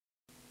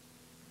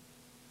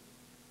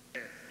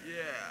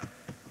Yeah.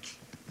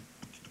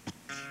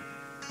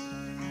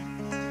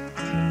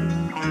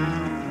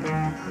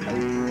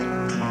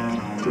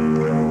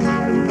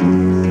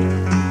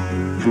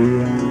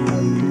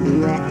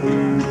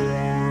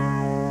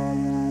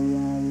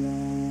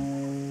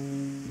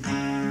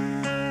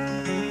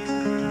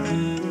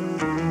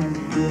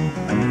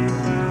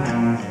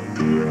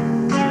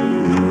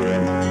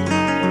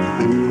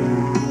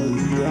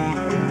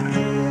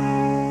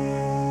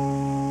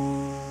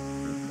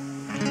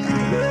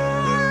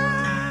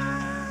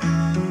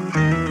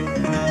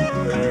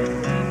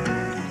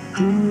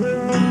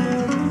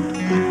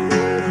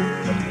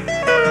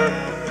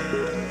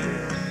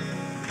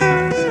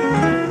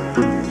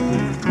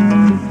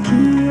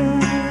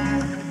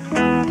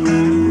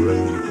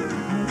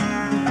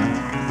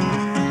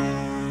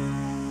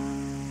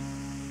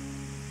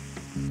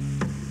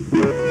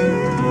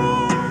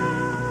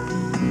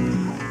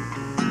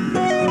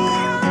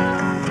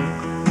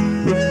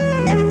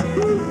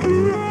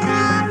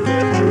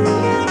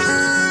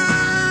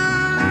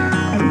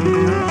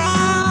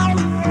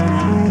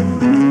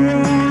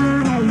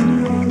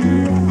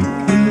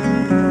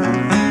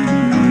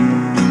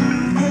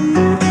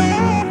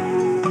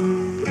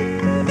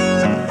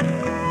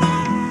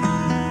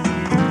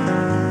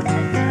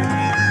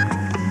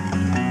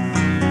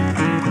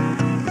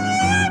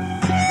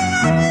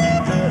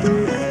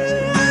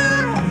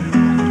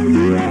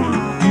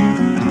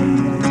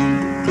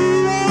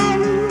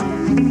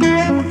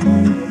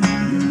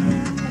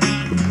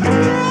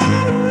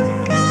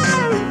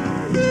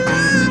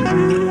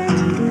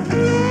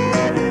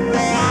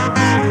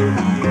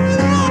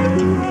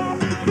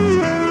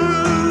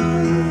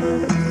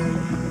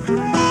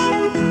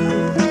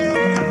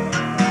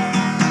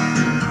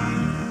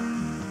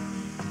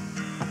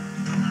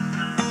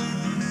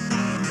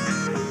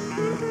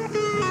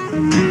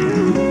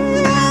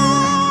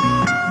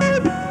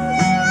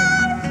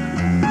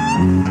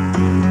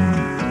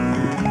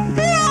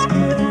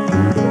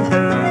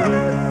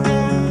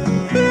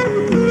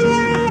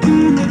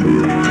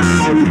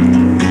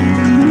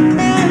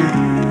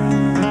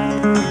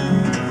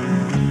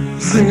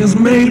 Singer's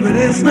made, but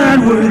it's not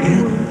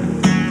working.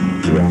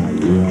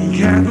 He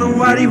can't know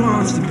what he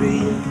wants to be.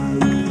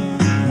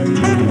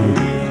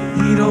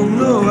 He don't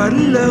know what to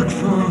look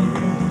for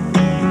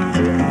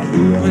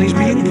when he's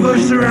being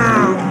pushed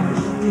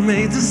around,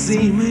 made to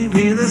see.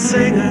 Maybe the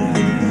singer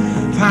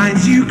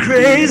finds you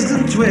crazed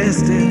and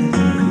twisted,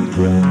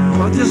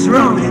 or just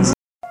wrong inside.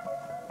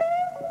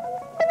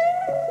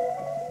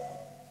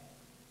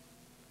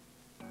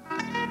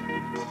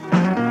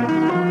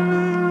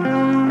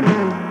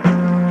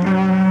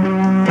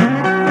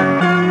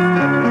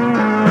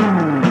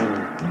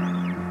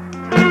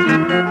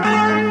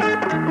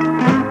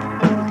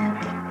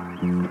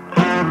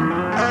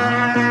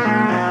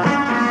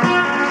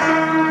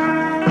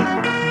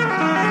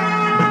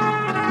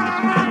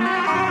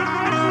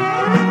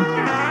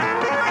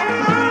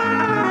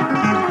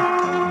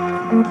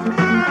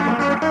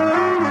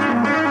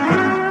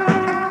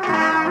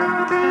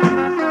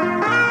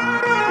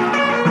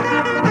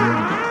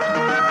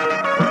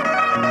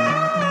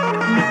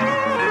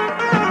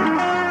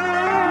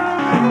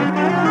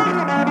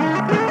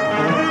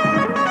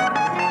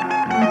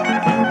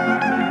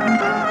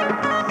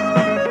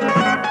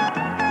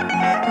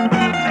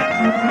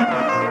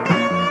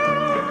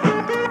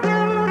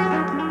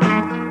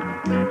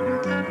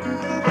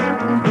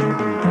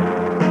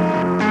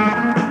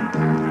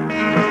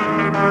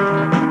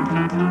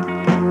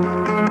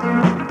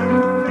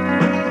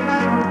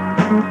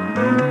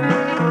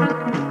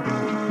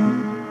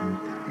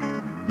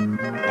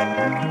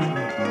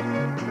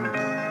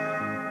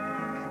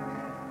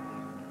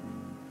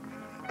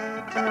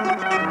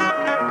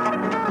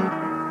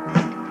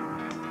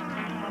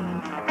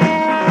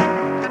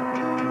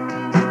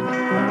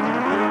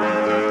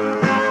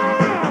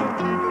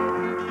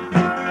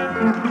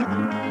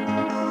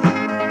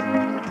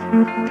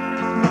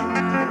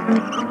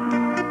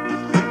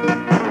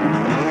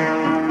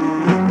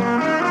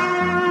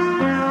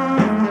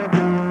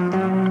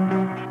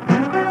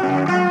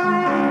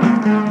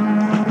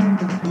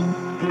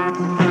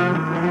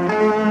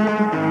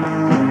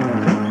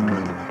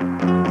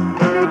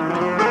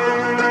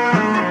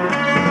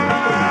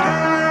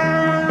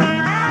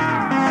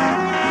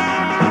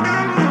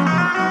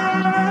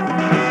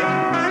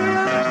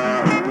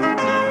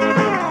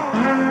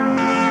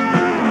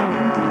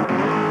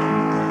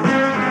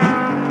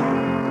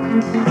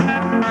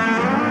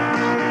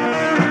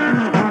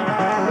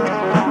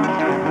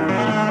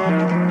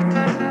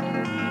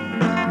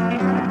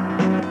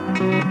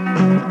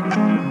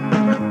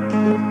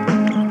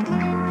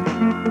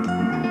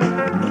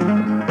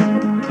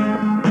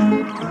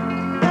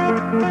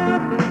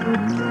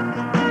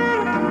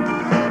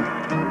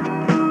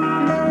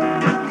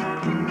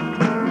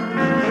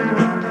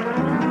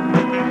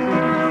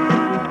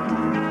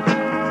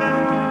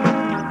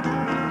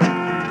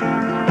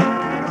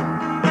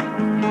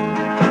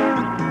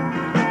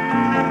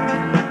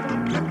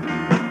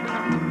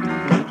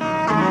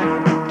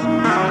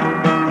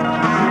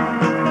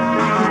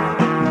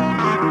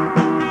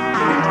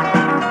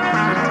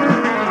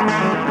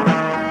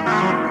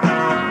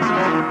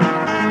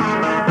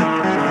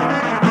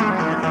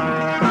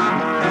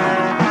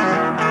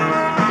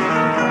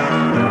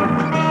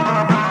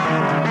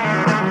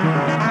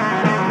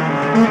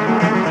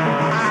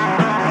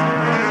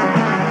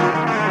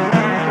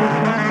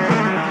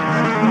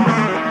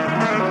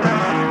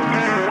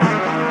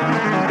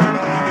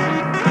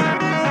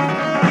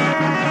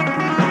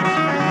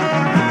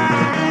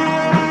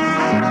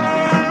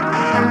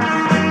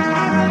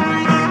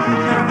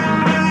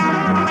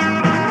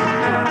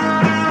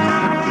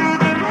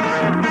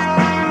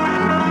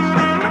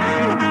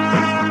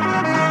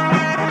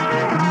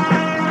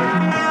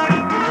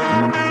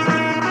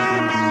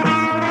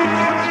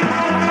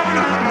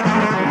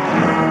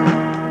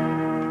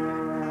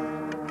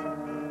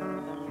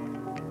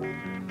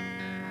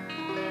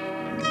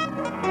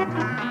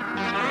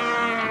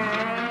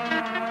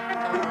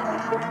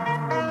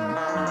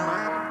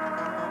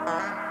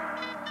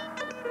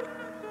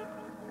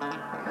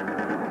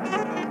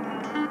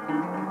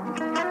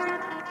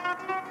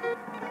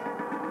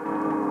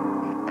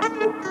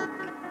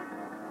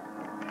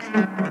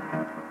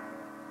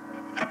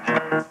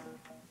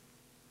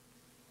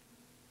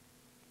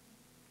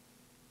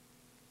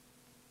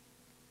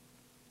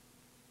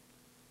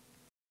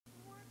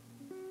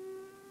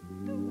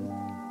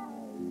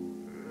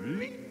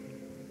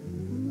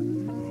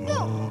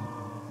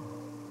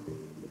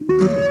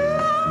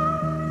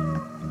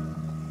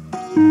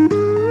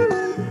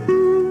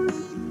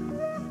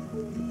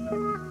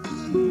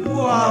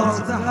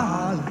 waltz of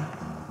Harlem.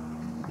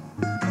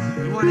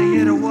 You wanna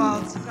hear the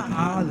waltz of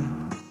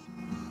Harlem?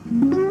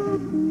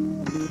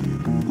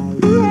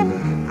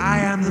 I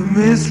am the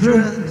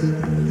mistress,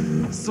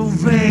 so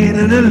vain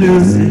and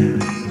elusive.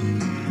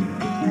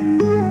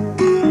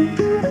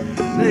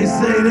 They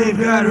say they've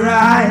got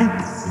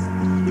rights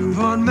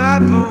upon my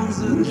bones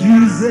and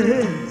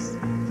juices.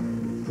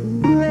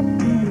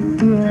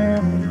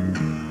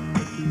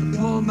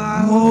 Pull my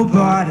whole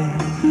body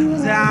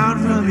down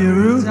from your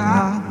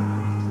rooftop,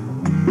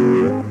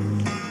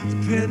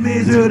 pin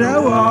me to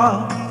the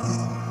walls.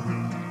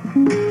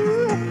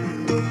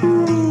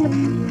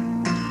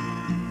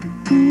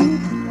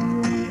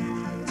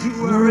 To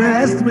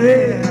arrest me,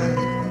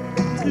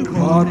 to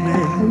court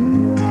me,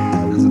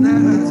 to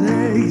never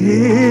take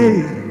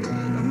heed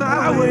of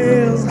my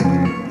wills.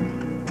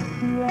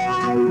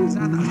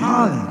 I'm the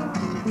Harlem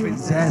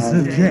Princess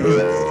of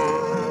James.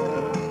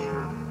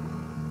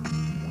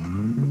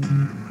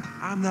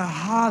 I'm the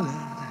Harlem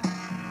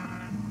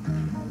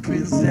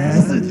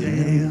Princess of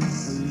Jails.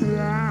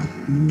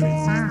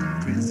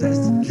 Princess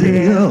of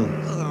Jail.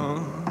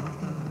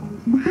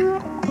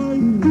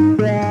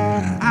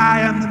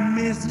 I am the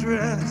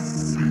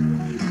mistress,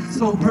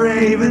 so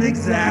brave and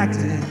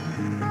exacting.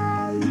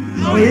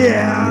 Oh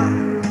yeah,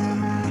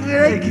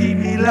 they keep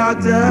me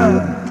locked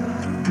up,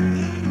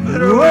 but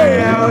the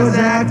way I was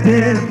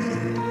acting,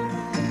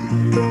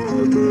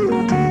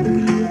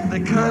 they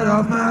cut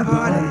off my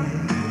body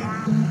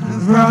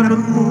from the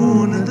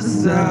moon and the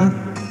sun.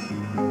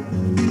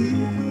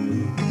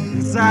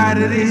 Inside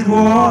of these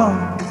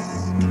walls,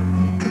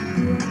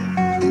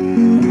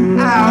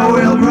 I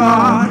will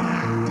run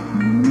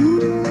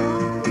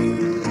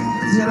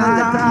till I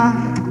die,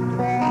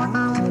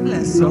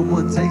 unless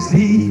someone takes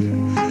heed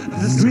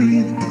of the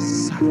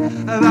screams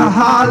of a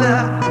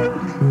Harlem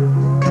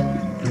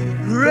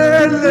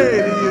red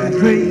lady of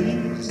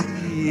dreams,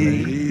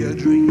 lady of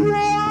dreams.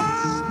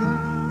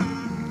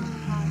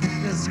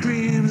 The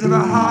screams of a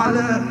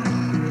Harlem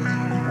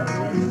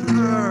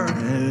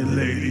red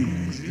lady of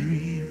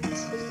dreams.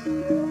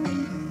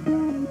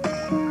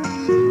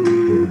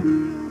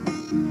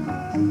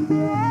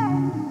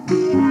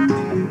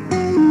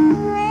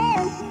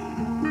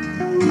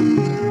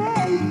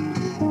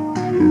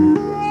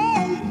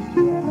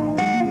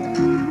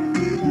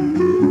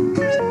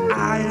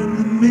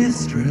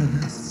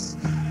 Mistress,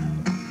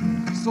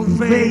 so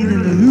vain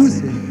and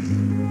elusive.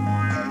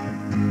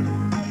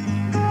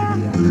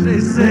 They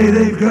say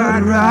they've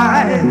got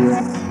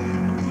rights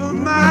for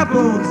my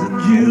bones and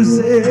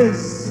juices.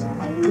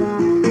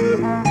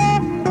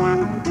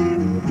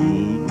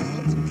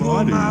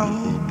 Pour my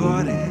whole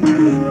body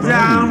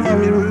down from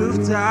your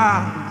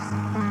rooftops,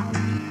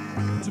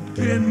 to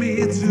pin me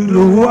to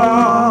the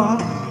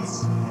walls.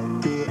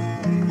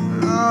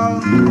 Oh.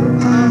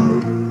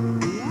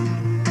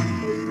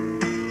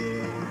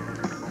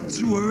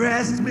 To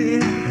arrest me,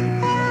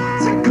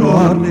 to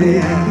court me,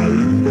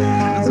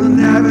 to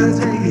never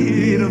take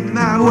heed of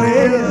my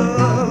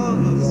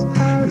wills.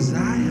 'Cause I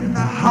am the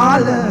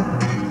Harlem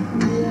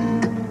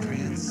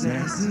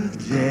Princess of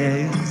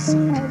Jails.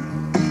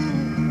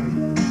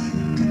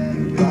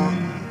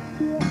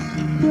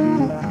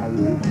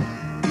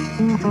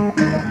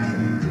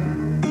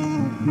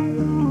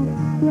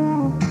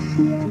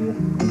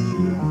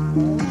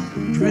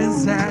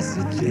 Princess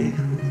of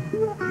Jails.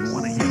 You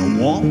wanna hear a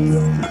waltz?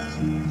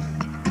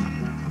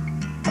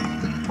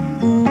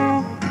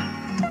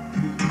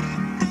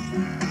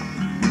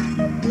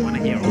 Wanna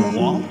hear a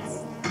waltz?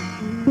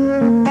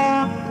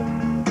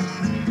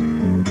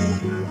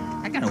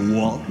 I got a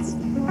waltz.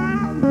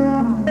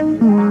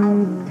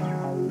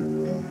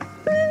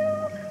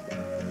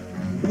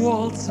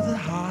 Waltz of the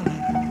Harlem.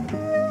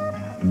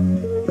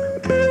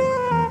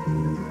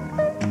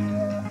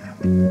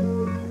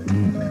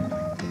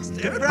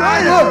 Step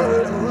right up to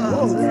the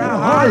waltz of the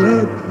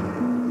Harlem.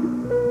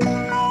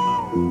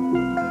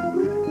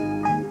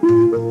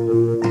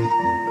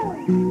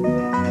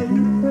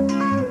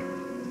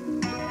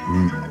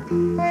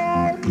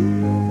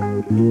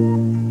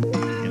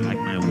 You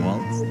like my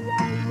waltz?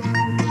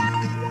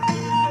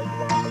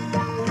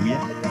 Do ya?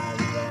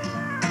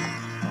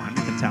 Oh, I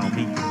need to tell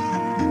me.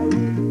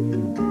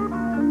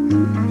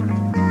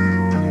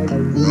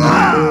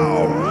 Wow!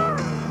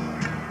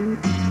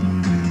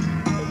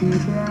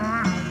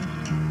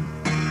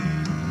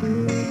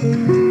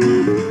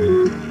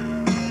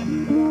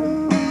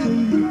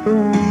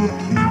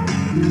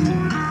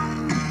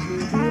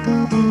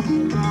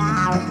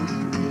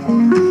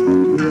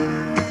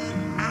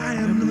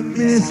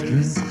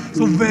 Mistress,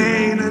 so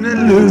vain and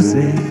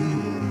elusive,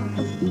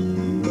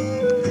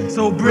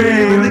 so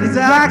brave and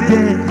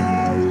exacting.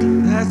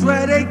 That's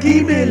why they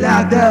keep me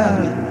locked up,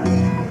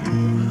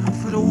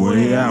 for the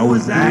way I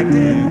was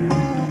acting.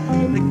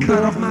 They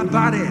cut off my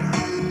body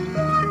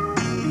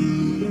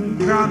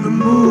from the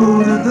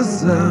moon and the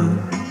sun.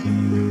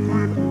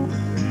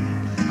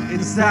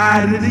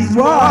 Inside of these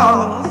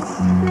walls,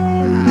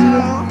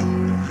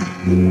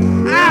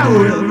 I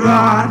will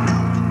rot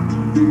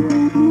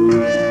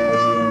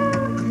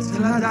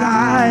until I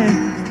die,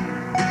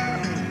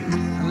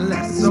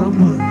 unless someone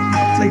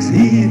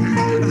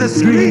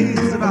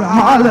streets of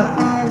Harlem.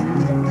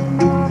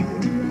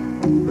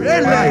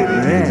 Red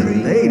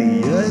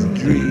lady, your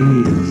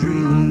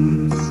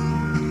dreams.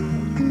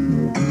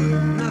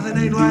 Nothing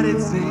ain't what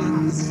it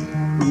seems.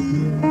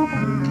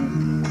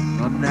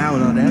 Not now,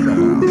 not ever.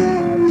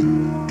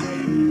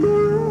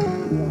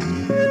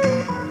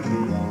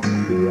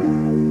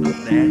 Not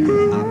then,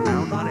 not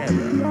now, not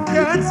ever.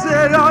 Can't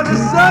sit on a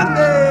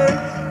Sunday,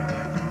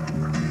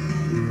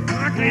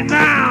 looking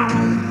down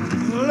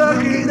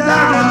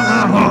on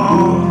my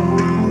home.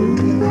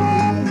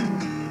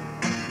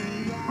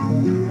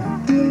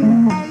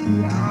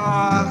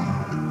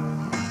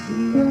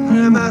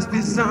 There must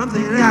be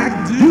something I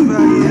can do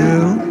for you,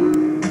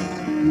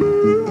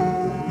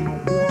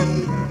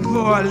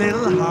 for a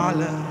little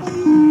Harlem.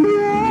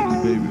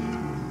 Baby,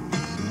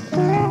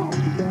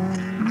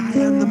 I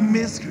am the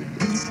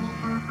miscreant,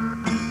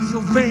 so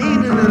vain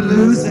and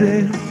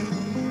elusive.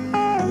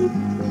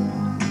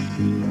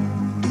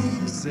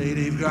 Say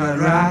they've got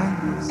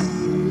rights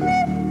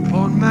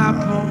on my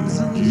bones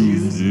and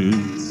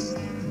juices.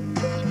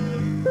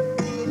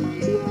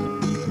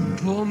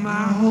 Pull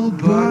my whole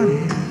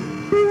body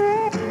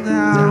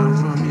down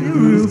from your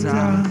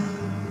rooftop,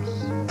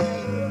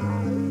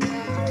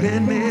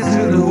 pin me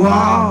to the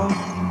wall,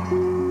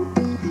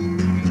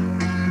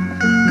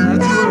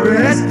 to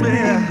arrest me,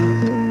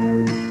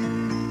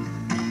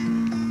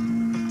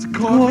 to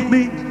court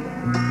me,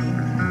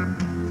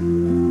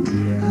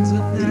 and to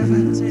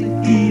never take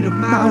heed of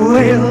my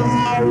wails.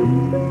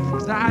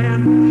 'Cause I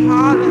am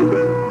Harlem,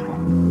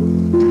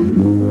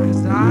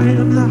 'cause I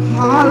am the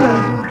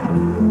Harlem,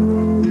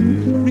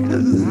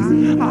 because I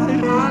am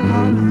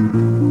Harlem.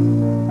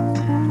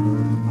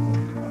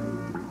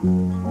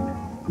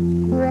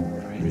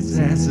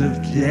 Princess of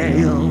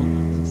jail.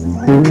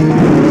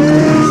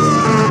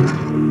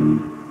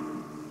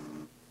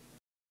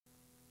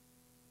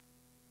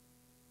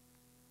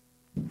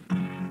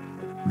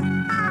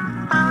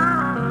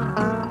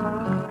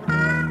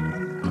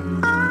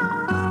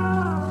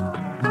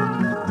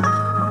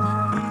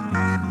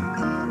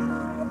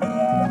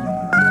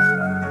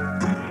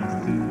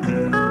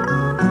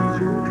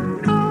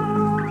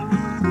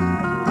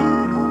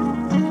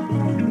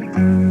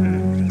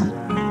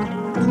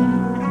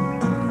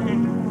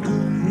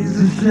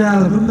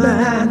 Shell of a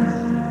man,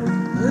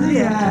 and he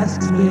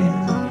asks me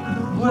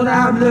what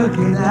I'm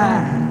looking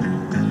at.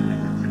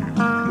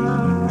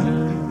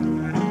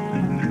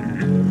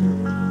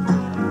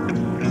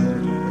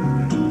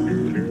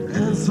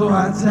 And so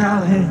I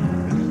tell him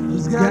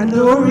he's got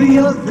no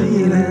real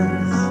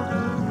feelings.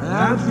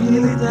 I'm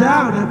feeling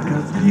down and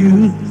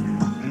confused.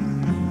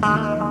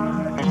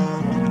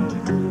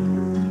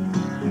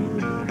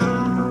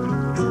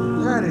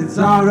 And it's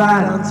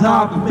alright on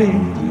top of me,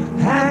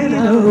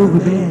 hanging over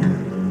me.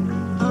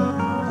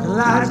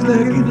 Life's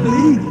looking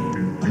bleak.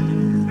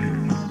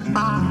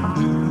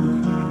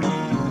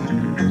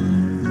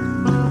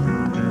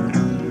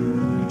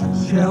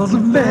 Shells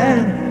of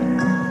men,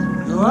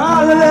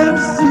 all of them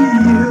see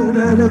you,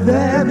 none of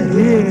them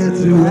here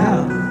to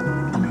help.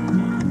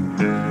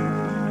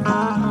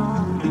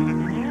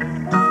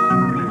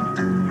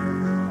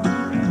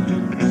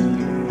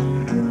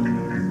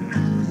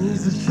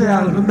 He's a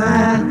shell of a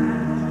man,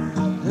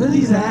 and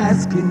he's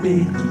asking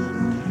me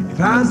if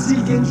I'm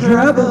seeking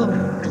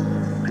trouble.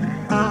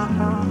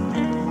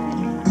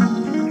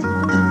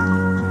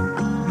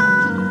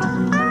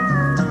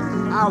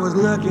 I was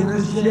looking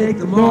to shake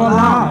them all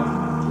off.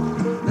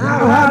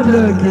 Now I'm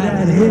looking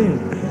at him,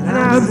 and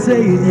I'm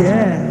saying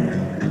yeah.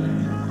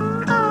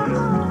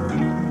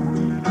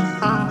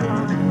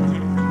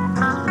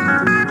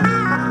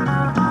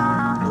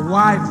 The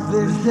wife of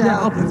this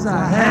shell puts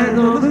her hand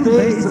on the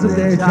face of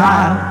their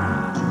child,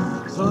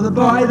 so the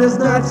boy does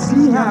not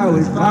see how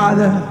his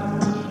father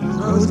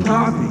throws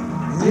coffee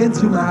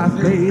into my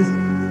face.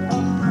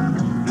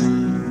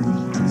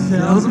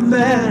 Shells of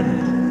men,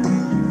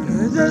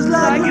 just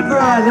like your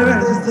brother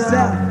and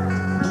sister.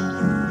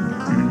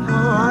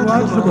 Oh, I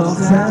watch them all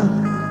sell.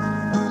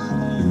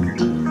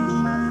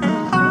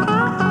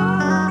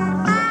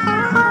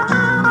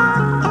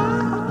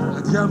 I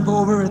jump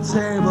over a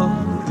table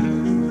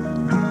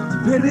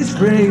to pin his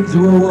frame to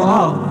a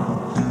wall.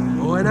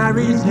 When I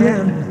reach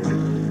him,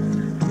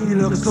 he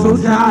looks so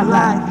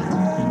childlike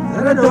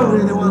that I don't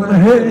really want to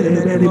hurt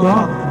him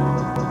anymore.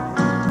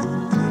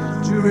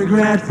 Too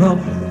regretful,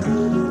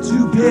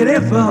 too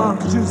pitiful,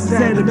 too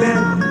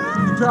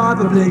sentimental,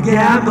 probably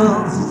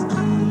gambles.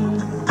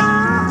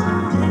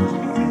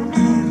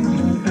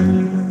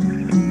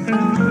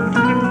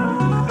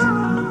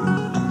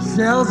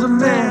 Shells of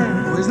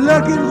men, always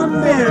looking for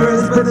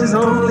mirrors, but there's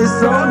only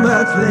so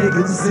much they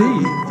can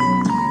see.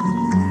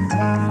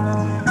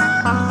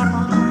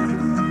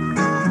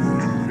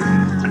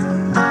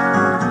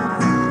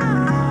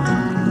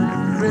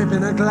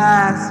 Dripping a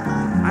glass,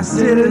 I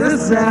sit in a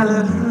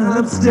salad, and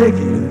I'm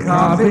sticking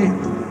coffee.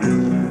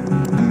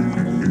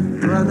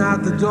 Run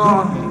out the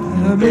door,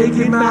 I'm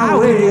making my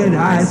way at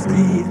high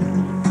speed.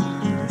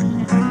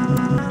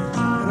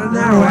 At a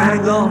narrow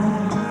angle,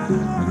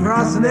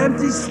 across an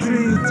empty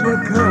street to a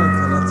curb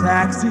full of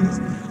taxis.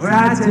 or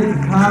I take a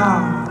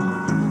car.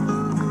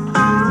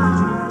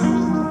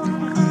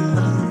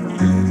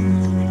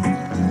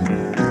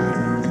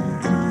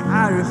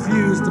 I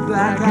refuse to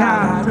black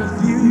out, I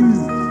refuse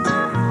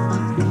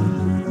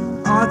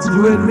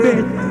to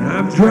admit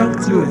I'm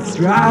drunk to its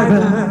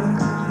driver.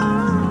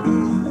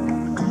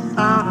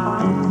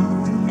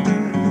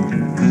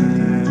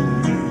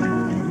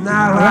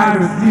 Now I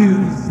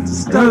refuse to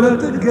stomach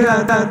the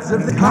guts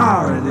of the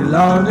car any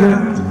longer.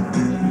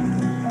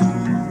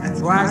 That's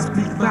why I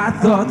speak my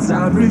thoughts,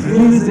 I'm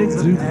refusing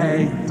to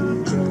pay.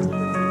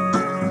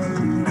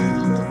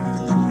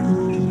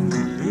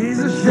 He's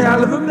a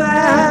shell of a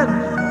man.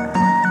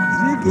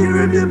 You give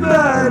him your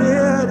money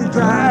and he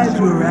drives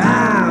you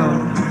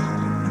around.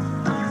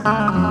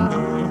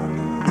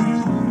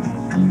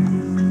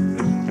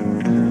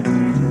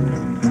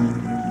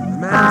 The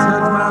man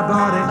turns my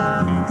body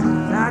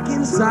back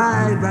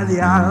inside by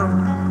the arm.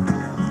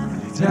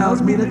 He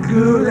tells me to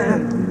cool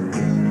it.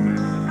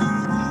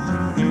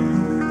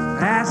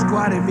 Ask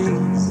what it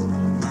means,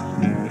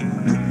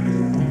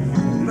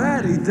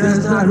 but he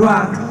does not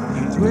want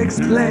to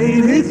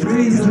explain his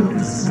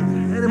reasons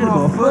any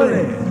more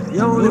fully. He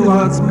only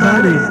wants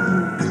money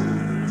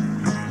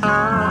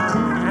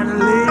and to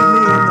leave me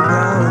in the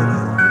road.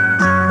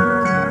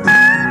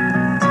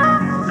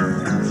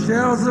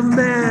 Shells of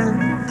men,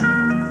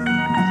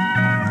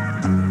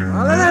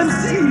 all of them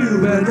see you,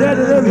 but none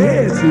of them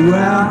hear too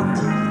well.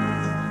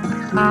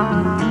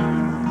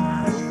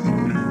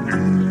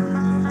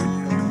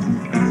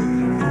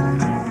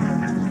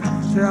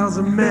 Shells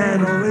of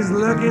men always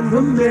looking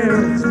for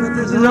mirrors, but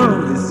there's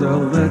only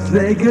so much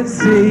they can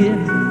see.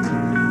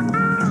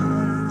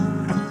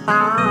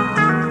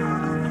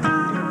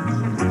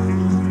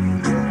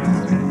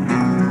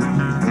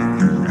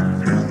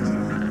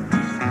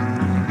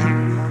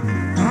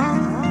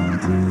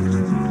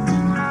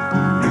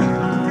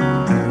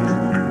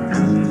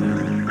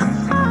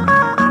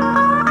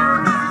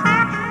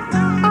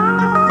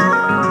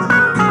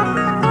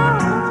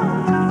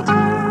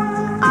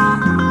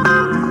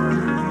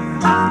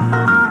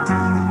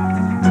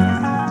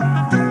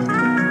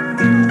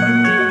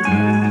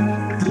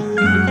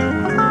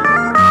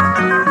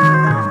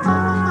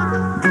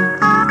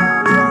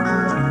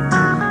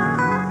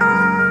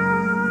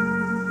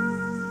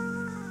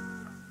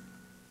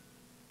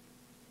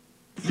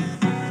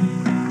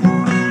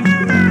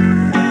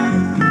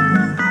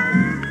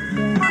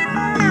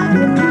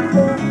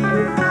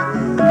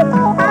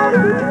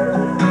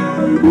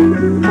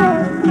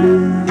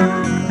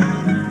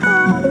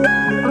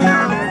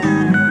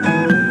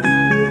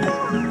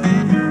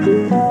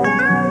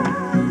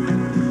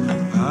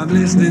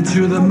 Listening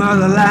to the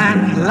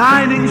motherland,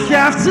 lining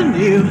shafts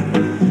anew,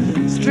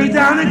 straight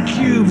down the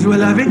cubes where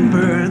loving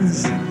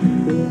burns.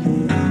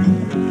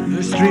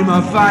 A stream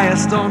of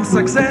firestorm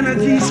sucks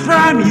energies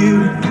from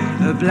you,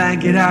 a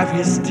blanket of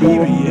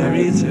hysteria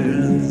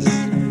returns.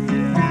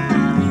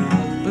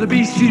 But the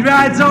beast she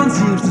rides on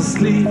seems to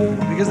sleep,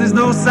 because there's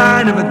no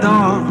sign of a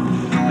dawn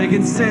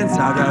making sense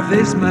out of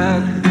this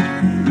mud.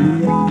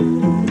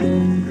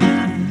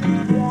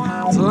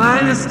 To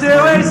line the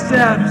stairway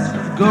steps,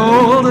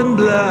 golden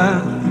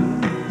blood.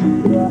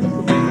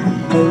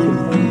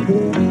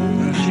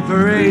 She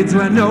parades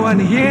where no one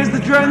hears the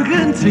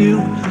drunken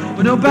tune,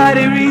 where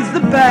nobody reads the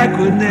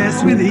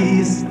backwardness with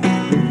ease.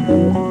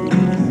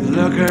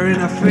 Look her in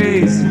her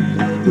face,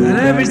 and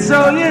every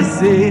soul you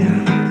see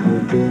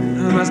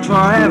must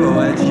forever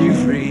watch you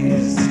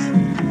freeze.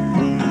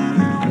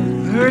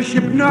 Her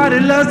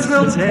hypnotic lust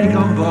will take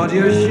on board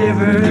your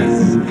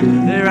shivers.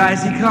 Their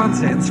icy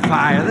contents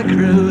fire the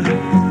crew.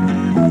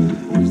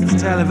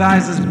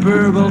 Televises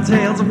verbal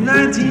tales of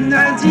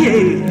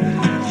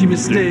 1998. She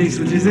mistakes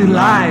which is in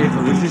life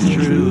or which is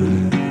true.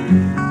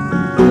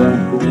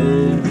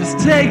 Just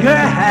take her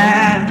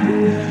hand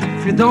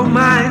if you don't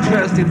mind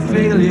trusting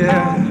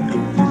failure,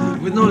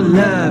 with no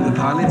love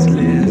upon its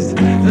list.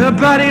 Her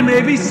body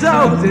may be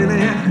soaked in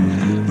it,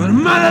 but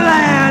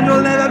motherland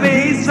will never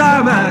be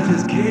so much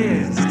as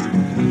kissed.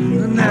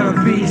 Will never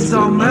be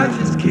so much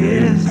as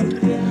kissed.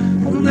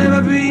 Will never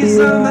be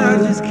so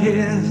much as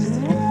kissed.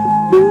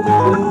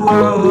 Oh,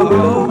 oh,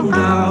 oh,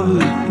 no.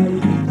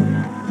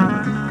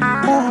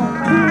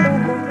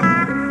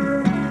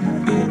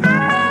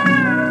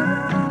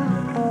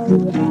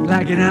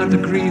 Like an out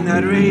of green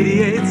that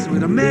radiates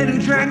with a man who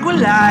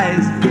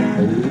tranquilized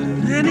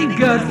any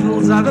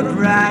gutfuls of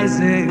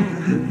uprising,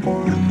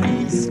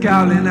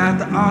 scowling at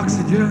the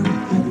oxygen,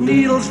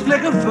 needles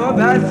flicker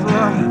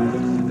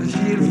 4x4 as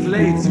she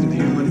inflates with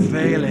human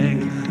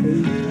failing.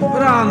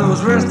 But on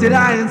those rusted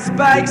iron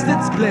spikes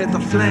that split the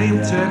flame,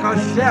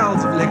 turquoise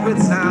shells of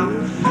liquid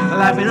sound are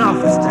laughing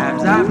off the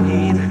stabs I've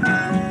need.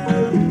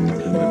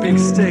 The big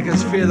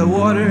stickers fear the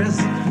waters,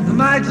 the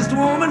might just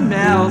warm and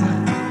melt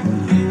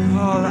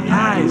all the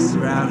ice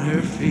around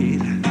her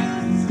feet.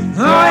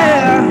 Oh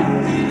yeah,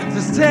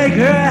 just take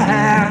her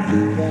hand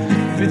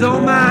if you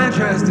don't mind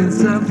trusting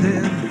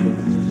something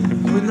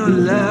with no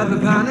love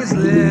upon its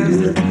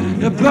lips.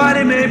 Your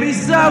body may be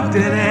soaked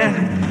in it,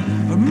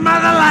 but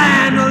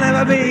Motherland will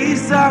never be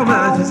so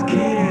much as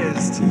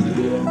kissed.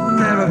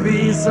 Never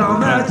be so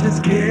much as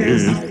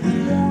kissed.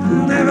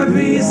 Never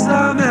be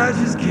so much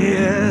as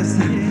kissed.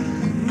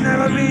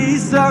 Never be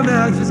so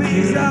much as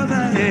kissed.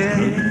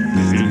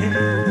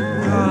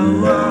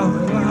 Oh,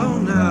 oh, oh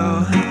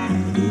no.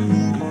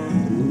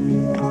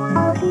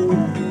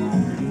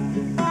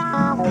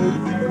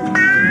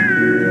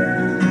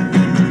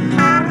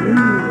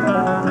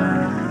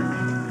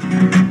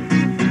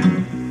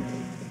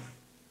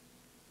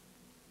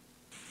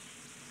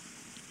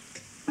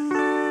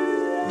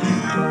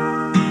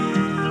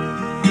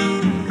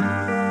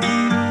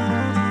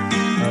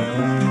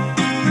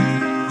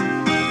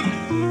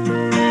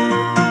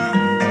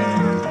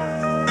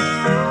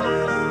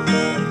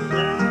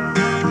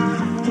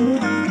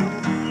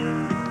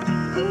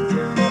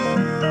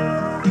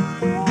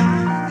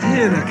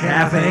 In a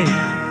cafe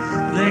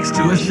next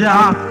to a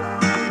shop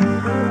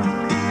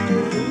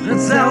that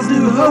sells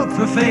new hope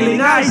for failing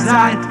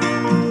eyesight.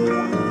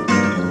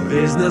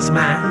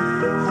 Businessman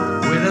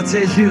with a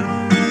tissue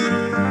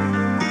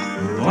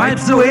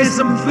wipes away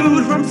some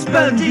food from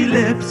spongy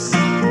lips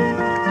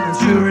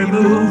to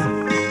remove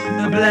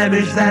the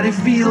blemish that he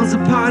feels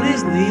upon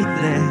his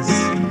neatness.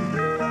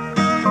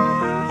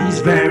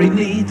 He's very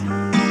neat.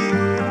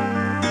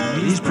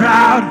 He's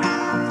proud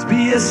to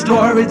be a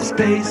storage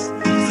space.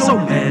 So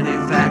many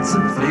facts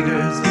and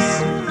figures.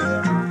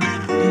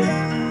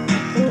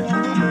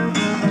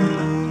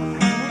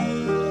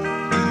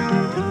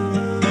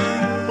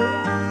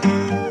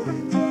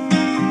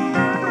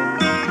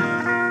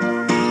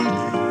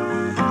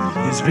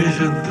 His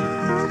vision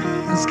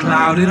is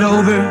clouded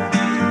over,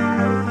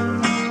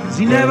 'cause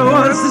he never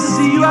wants to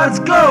see what's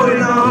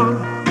going on.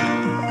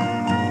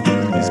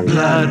 His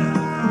blood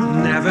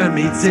never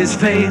meets his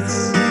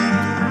face.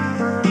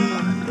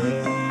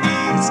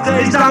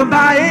 Stays down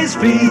by his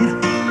feet,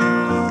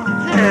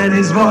 and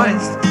his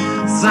voice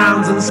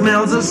sounds and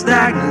smells of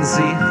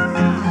stagnancy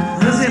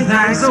as he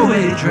thanks a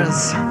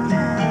waitress.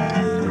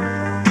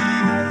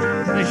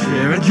 They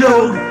share a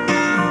joke,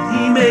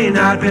 he may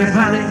not be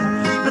funny,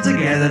 but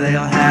together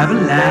they'll have a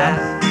laugh.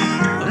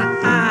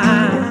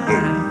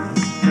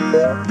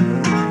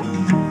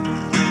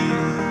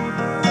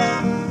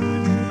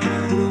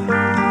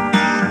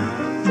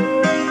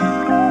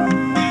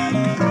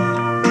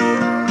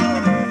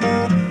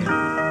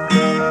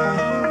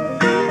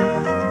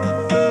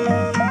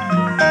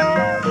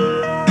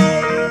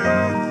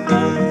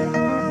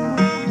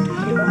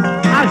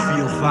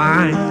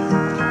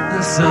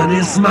 The sun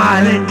is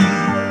smiling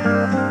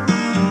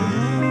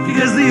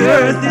because the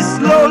earth is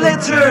slowly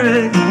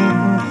turning.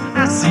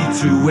 I see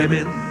two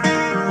women,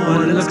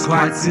 one looks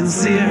quite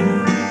sincere.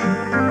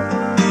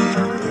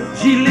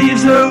 She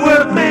leaves her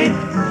workmate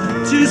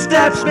 2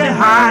 steps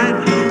behind.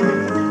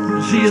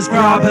 She is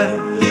proper,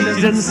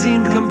 she doesn't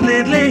seem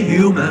completely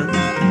human,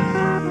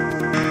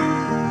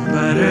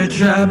 but her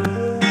chub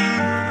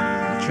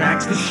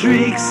attracts the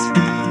shrieks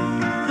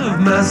of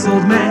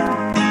muscled men.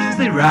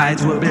 They ride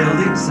to a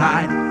building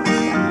site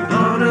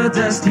on a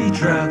dusty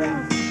truck.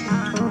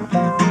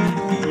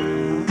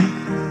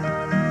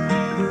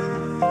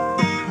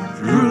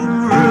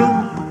 Vroom,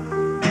 vroom,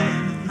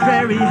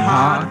 very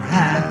hard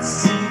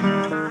hats.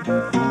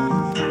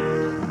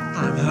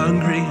 I'm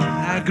hungry,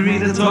 I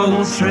greet a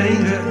total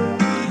stranger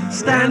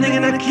standing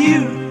in a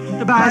queue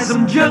to buy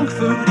some junk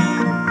food.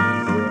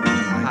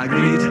 I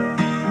greet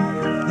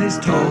this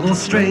total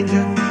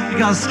stranger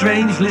because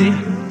strangely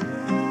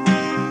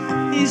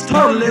he's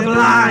totally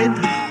blind.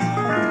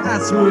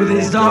 That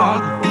smoothie's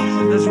dog,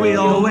 as we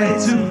all wait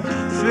to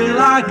fill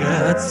our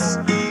guts.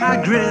 I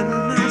grin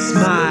and I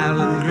smile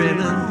and grin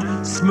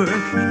and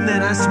smirk, and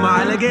then I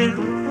smile again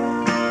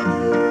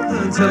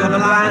until a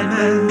blind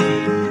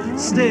man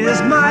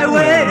stares my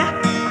way.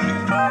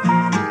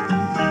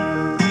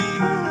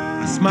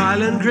 I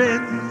smile and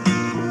grin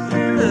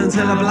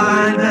until a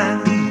blind man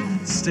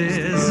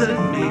stares at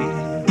me.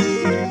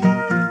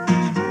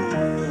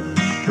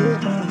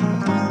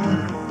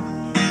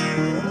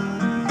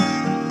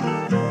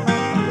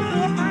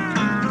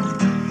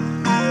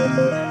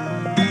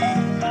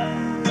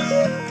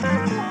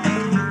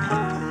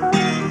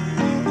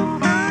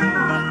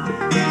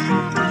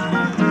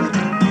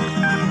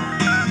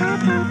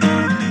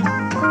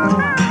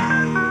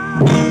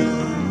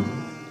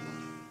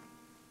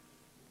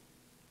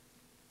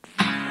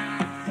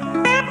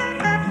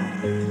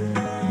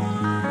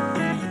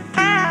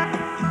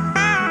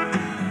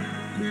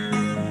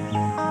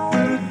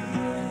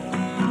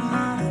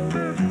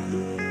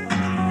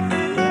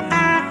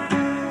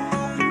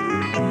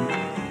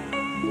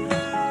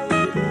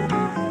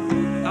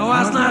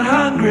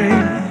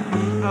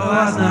 I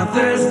was not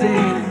thirsty,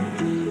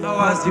 I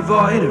was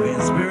devoid of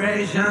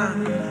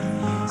inspiration.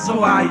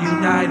 So I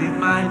united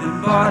mind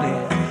and body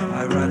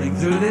by running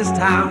through this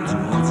town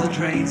towards a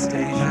train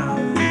station.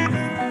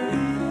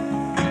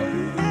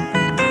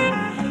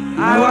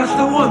 I watched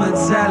a woman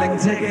selling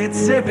tickets,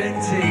 sipping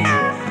tea,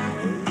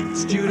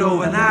 stewed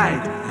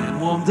overnight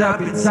and warmed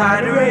up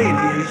inside a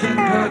radiation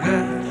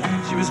cooker.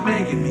 She was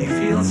making me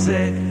feel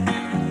sick,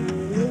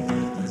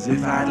 as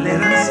if I'd lit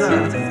and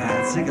served a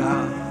fat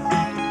cigar.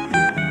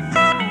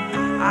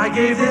 I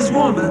gave this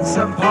woman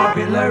some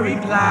popular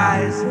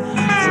replies,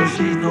 so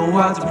she'd know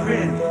what to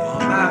print on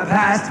my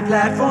past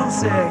platform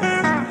 6,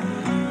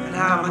 and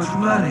how much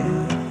money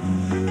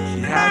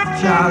she'd have to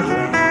charge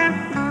me.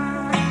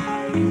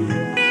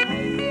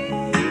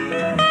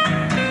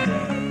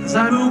 As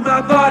I moved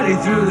my body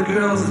through the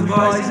girls and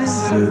boys in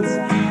suits,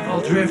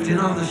 all drifting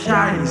on the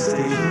shiny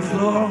station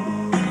floor,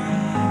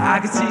 I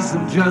could see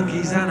some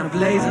junkies and a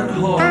blazing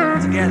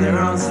whore together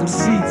on some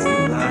seats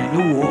that lined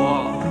the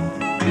wall.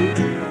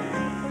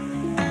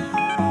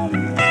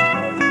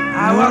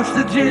 I watched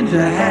the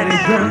ginger-headed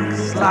drunk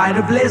slide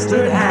a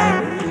blistered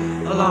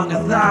hand along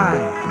a thigh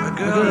of a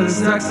girl who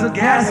sucks the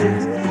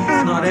gases.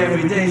 It's not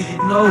every day she'd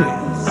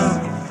notice,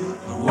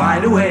 but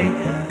wide awake,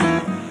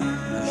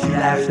 she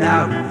lashed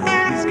out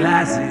these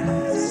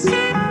glasses.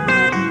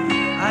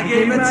 I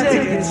gave a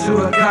ticket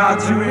to a car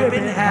to rip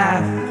in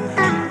half.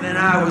 Then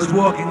I was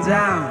walking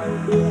down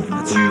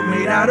a tube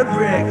made out of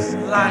bricks,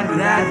 lined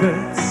with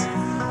adverts.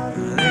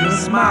 They were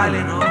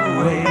smiling on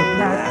the way to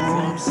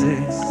platform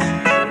 6.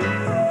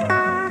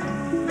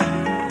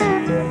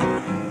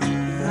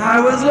 I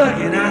was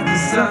looking at the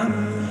sun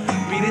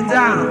beating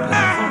down on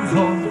platform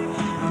 4,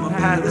 and my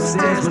path the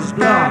stairs was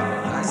blocked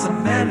by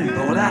some men in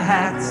bowler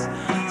hats.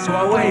 So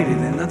I waited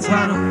in the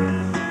tunnel,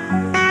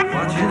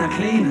 watching a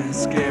cleaner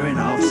scaring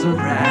off some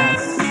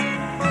rats.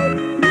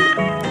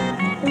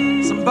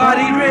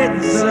 Somebody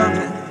written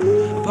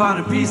something upon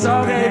a piece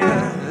of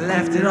paper,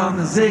 left it on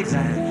the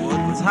zigzag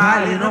wood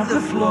tiling of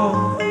the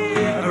floor,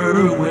 or a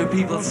room where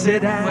people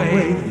sit and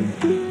wait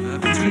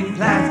between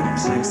platform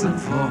 6 and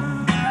 4.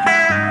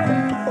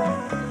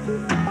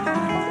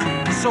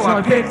 So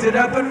I picked it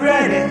up and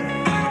read it,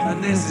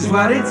 and this is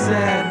what it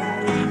said.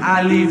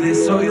 I leave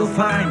this so you'll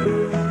find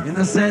it in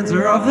the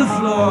center of the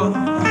floor,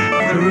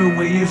 the room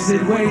where you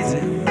sit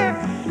waiting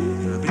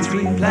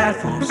between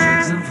platform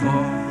 6 and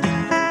 4.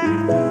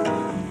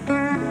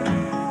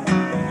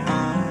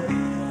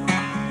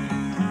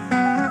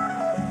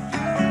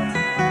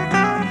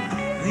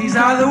 These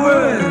are the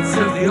words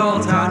of the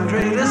all-time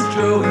greatest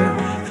drover,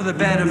 for the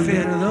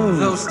benefit of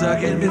those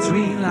stuck in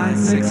between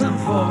lines 6 and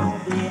 4.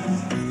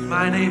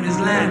 My name is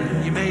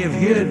Len, you may have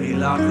heard me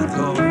lock the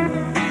door.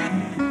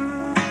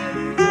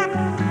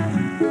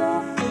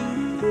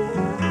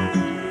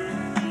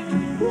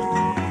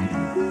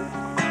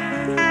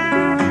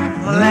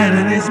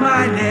 Lennon is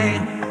my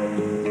name.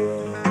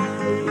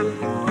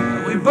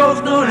 We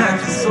both know that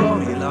you saw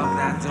me lock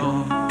that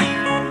door.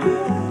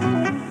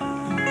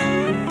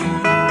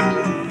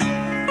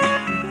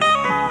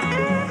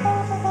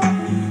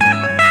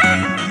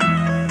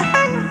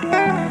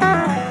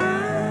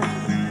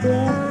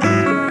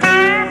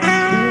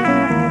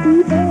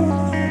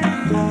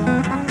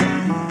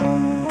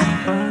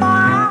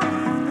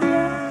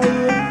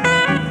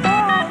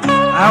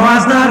 I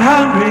was not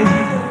hungry,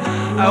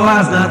 I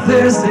was not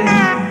thirsty,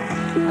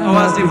 I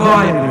was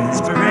devoid of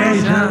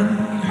inspiration.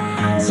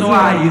 So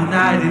I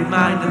united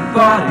mind and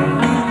body,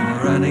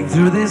 running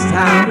through this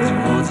town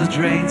towards a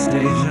train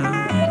station.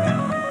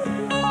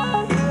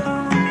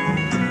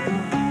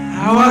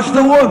 I watched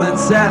the woman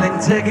selling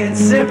tickets,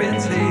 sipping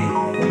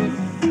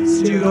tea,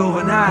 stewed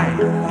overnight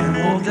and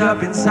warmed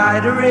up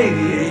inside a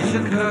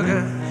radiation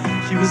cooker.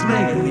 She was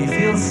making me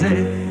feel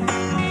sick,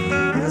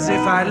 as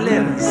if I'd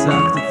lit and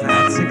sucked a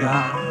fat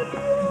cigar.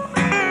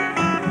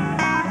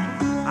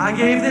 I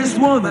gave this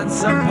woman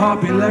some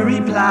popular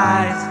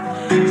replies,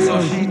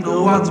 so she'd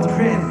know what to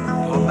print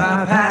on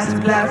my past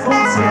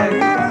platform 6,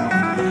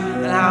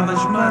 and how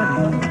much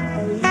money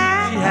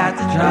she had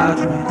to charge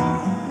me.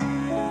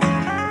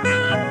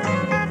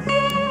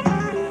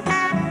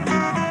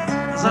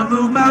 As I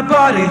moved my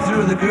body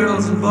through the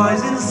girls and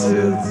boys in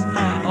suits,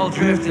 all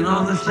drifting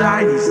on the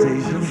shiny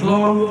station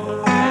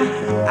floor,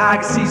 I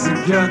could see some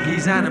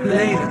junkies and a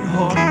blazing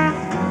whore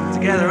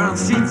together on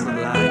seats that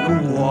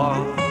lined the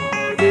wall.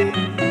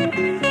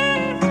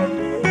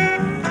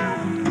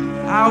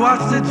 I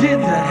watched the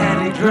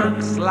ginger-headed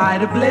drunk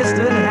slide a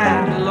blistered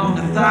hand along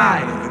the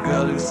thigh of a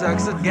girl who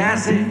sucks at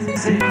gases.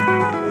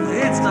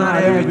 It's not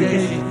every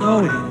day she'd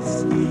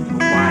notice, but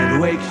wide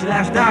awake she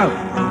lashed out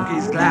broke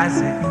his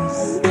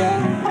glasses.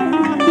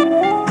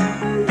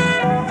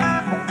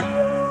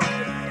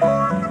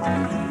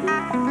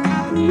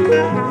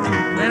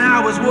 Then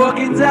I was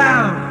walking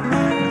down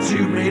a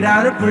tube made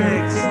out of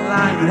bricks,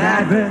 lined with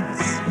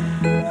adverts.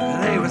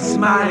 They were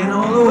smiling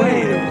all the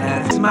way to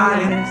Black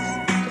Smiles.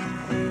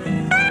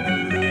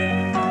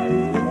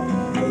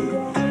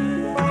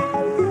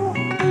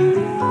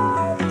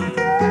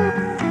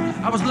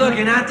 I was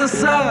looking at the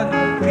sun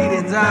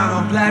beating down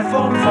on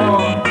platform 4.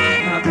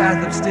 My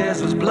path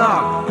upstairs was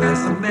blocked by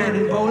some men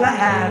in bowler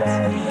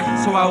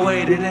hats. So I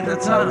waited in the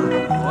tunnel,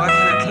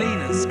 watching the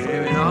cleaners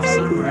scaring off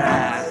some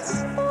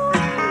rats.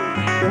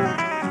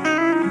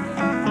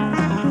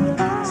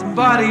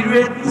 Somebody'd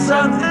written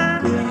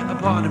something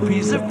upon a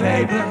piece of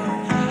paper,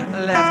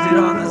 left it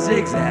on the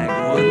zigzag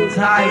wooden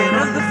tiling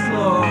of the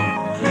floor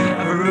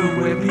of a room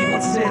where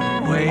people sit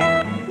and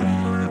wait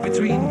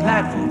between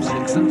platforms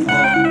 6 and 4.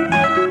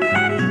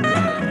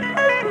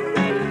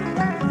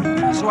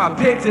 So I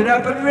picked it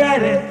up and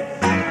read it,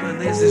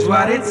 and this is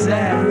what it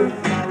said.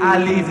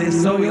 I leave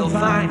this so you'll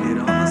find it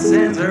on the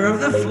center of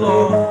the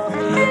floor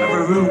of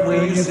a room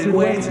where you sit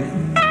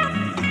waiting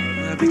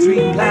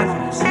between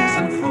platforms 6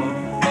 and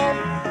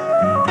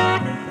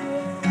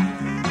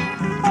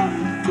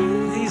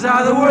 4. These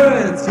are the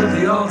words of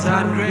the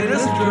all-time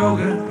greatest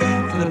droger,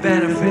 for the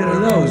benefit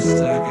of those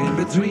stuck in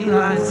between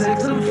lines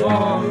 6 and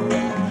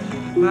 4.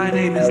 My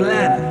name is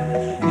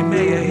Lennon, you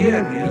may have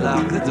heard me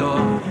lock the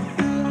door.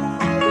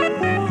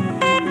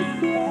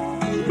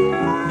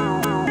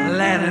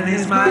 Lennon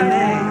is my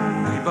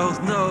name, we both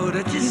know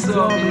that you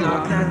saw me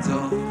lock that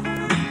door.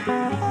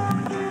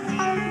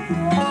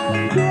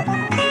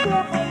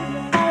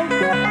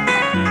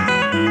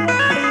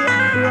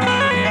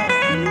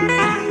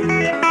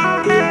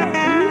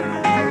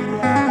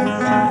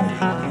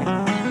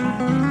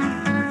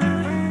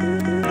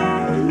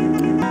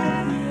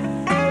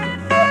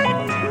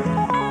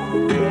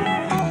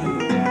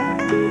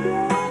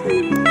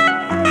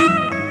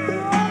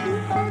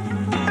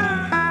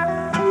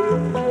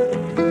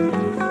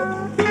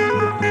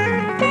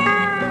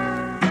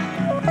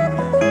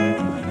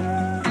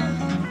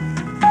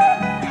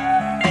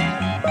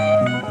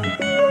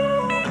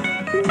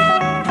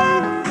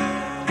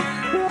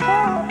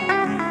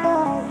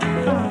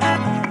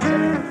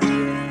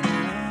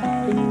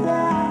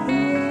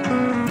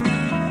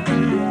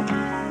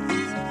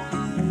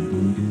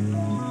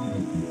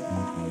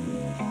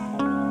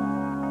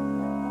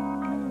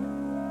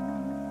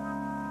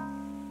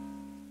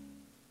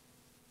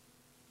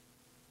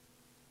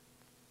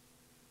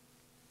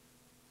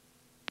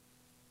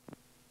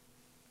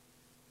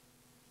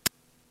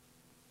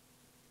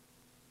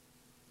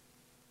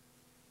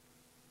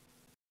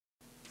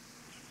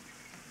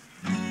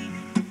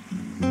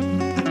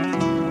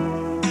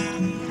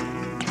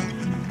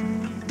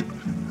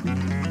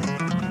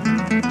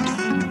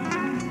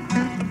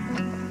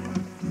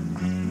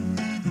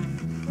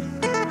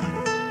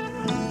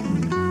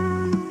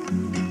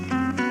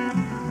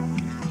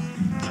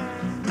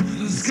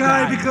 The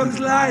sky becomes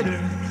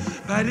lighter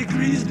by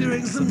degrees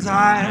during some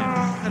time,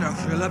 and I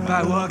fill up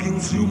by walking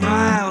 2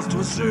 miles to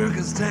a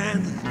circus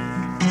tent.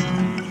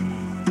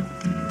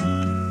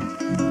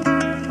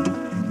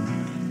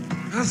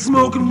 I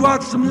smoke and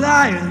watch some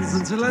lions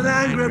until an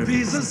angry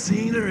piece of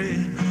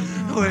scenery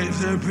waves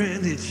their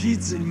printed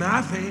sheets in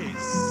my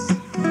face.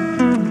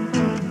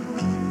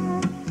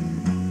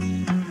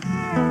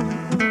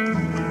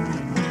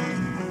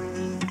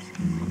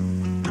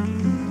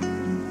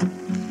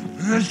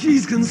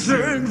 She's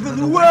concerned for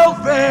the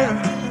welfare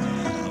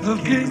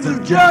of kings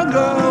of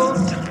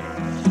jungles,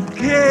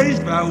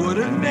 caged by wood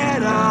and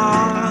metal.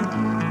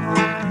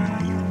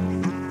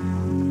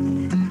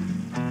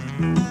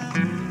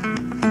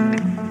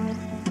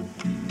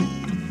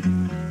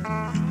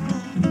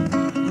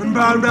 And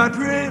bound by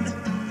print,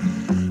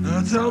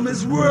 I tell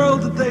Miss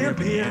World that they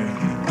appear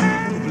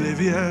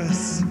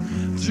oblivious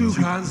to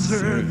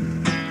concern.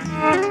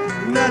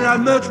 And that I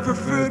much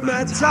preferred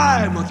my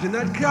time watching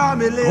that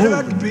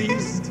common-livered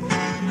beast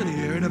and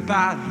hearing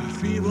about her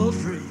feeble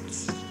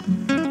fruits.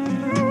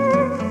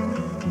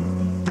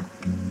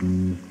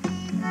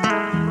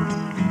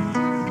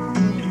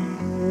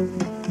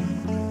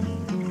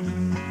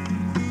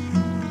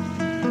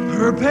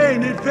 Her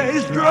painted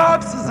face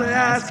drops as I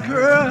ask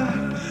her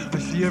why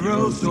she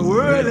arose so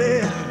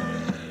early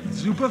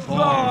to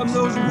perform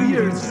those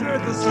weird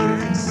circus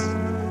tricks.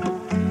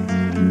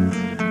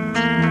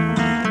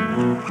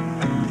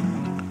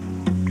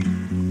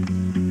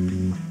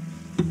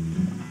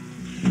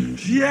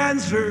 She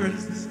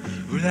answers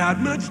without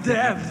much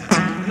depth,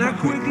 and I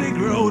quickly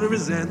grow to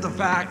resent the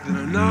fact that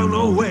I now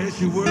know where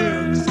she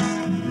works.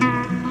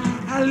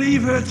 I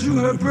leave her to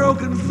her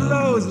broken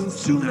flows, and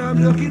soon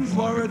I'm looking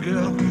for a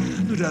girl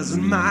who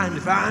doesn't mind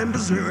if I'm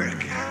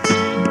berserk.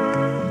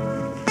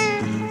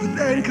 But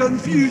then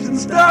confusion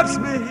stops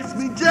me, hits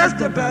me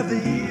just above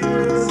the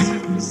ears,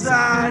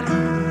 beside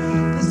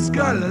the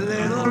skull a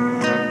little.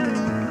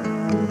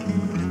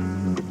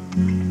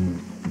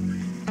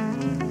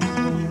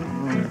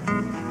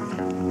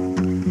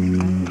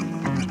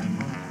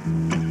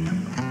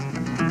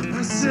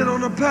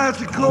 On a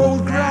patch of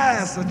cold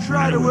grass, I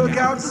try to work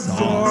out the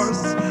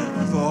source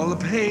of all the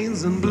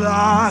pains and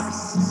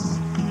blocks.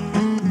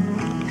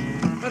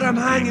 But I'm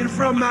hanging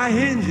from my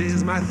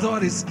hinges, my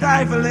thought is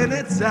stifling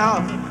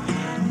itself,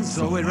 and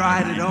so we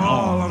write it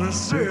all on a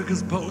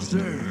circus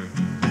poster.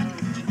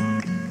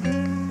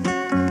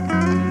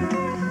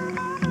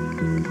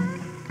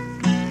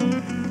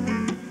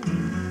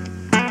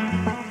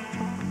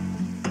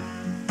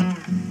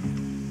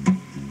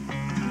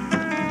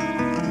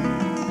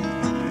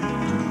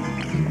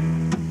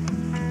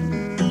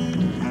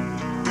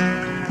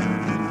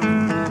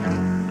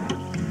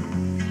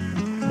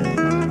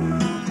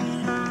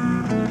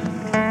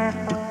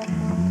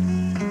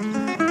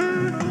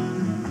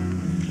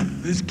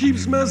 This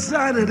keeps my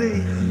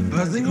sanity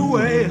buzzing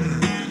away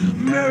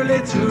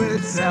merrily to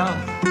itself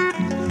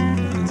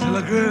until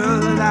a girl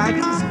that I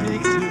can speak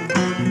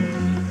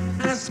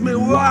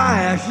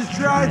should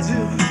try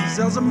to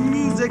sell some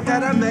music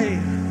that I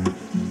made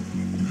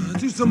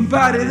to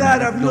somebody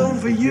that I've known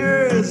for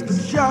years, but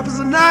sharp as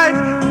a knife,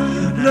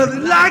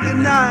 nothing like a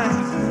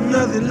knife,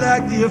 nothing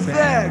like the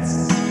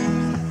effects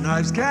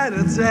knives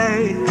cannot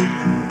take.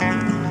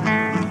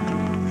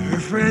 Her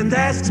friend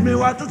asks me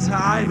what the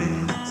time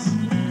is.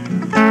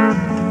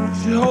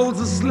 She holds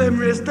a slim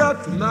wrist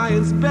up for my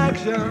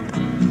inspection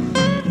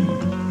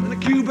and a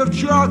cube of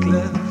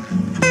chocolate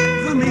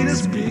for me to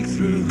speak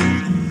through.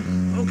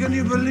 Oh, can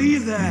you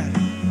believe that?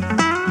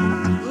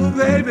 Oh,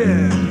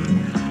 baby,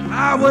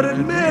 I would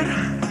admit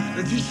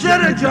that you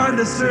should have joined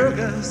the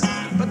circus,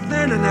 but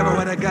then I never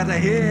would have got to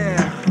hear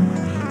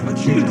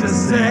what you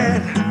just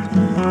said.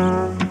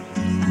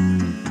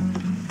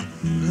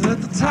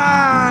 At the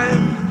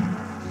time,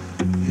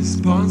 is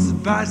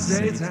sponsored by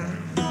Satan.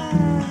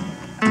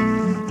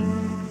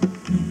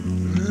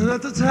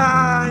 At the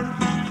time,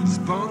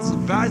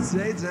 sponsored by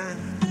Satan.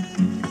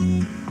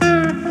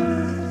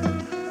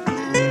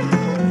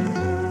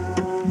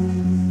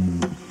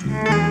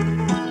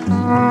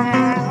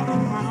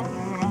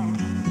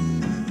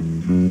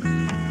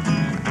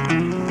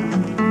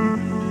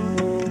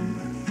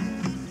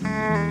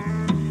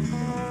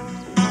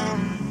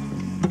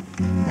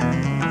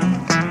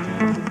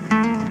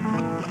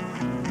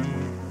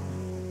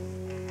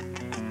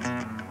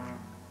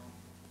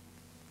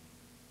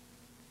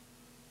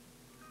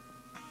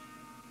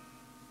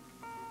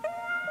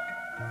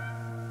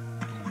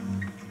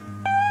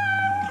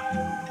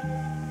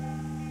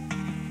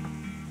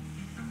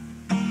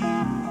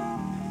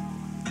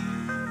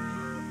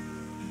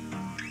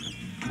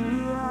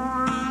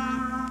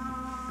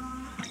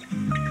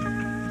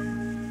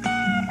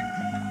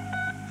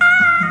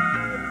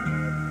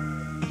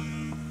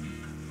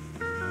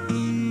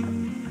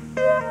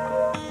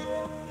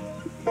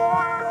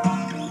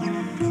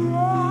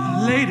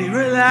 Lady,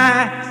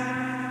 relax.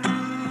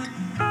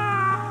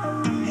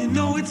 You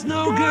know it's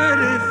no good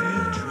if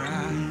you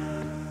try.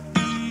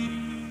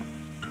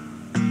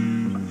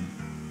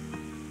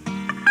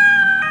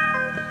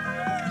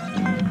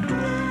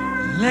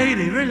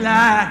 Lady,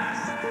 relax.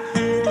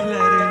 Let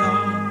it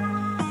all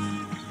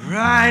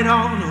right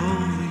on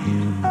over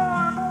you.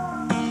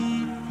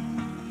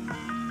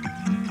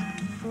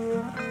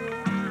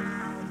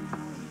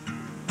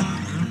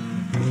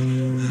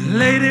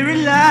 Lady,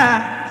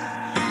 relax.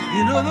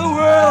 You know the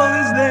world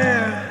is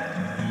there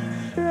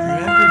for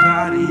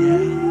everybody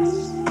else.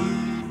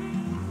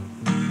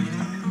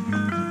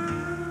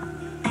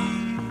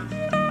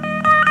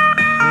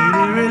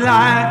 Lady,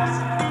 relax.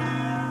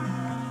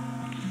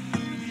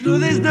 You know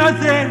there's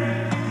nothing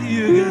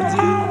you can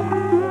do.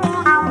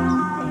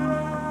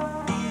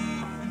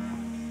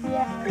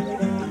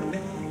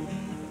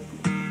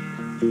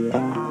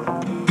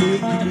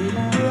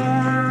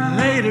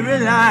 Lady,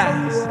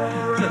 relax.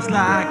 Just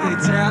like they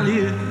tell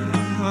you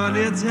on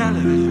your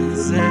television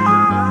set.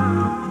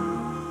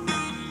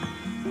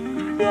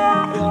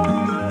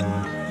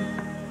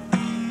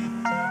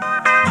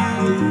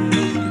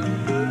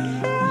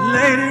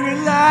 Lady,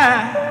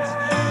 relax.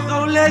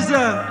 Don't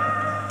listen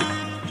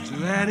to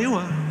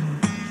anyone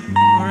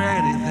or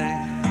anything.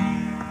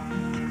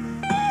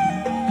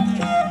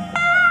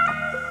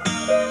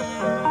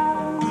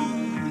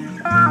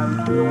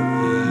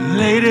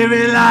 Lady,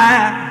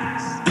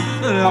 relax.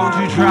 Don't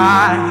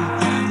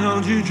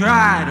you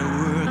try to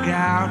work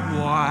out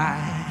why.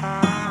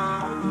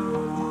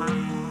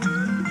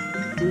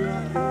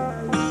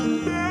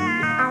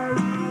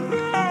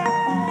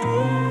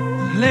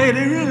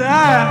 Lady,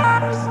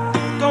 relax.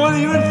 Don't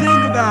even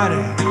think about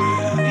it.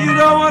 You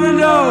don't want to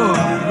know.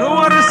 You don't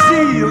want to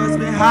see what's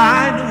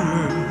behind the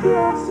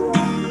words.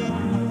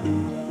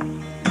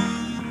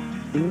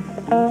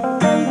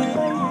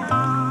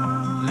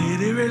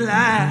 Lady,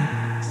 relax.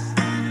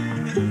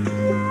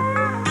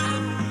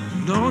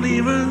 Don't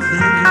even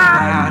think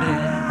about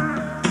it.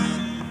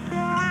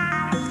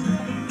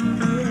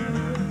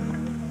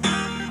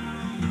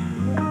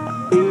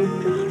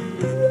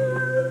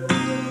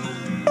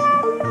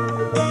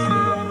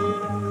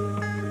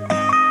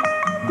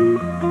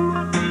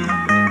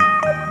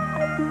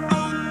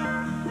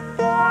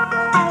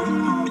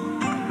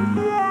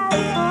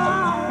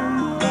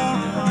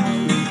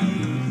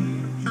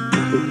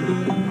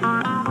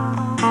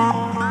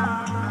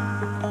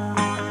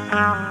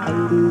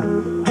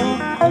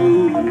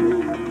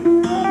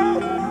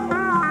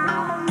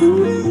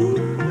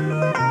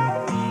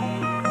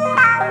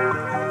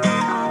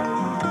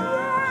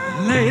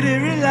 Lady,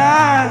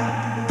 relax.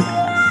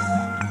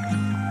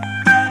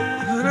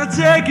 Gonna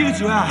take you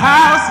to a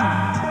house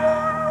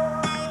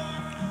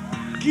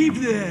and keep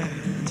there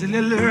until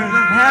you learn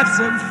to have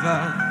some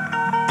fun.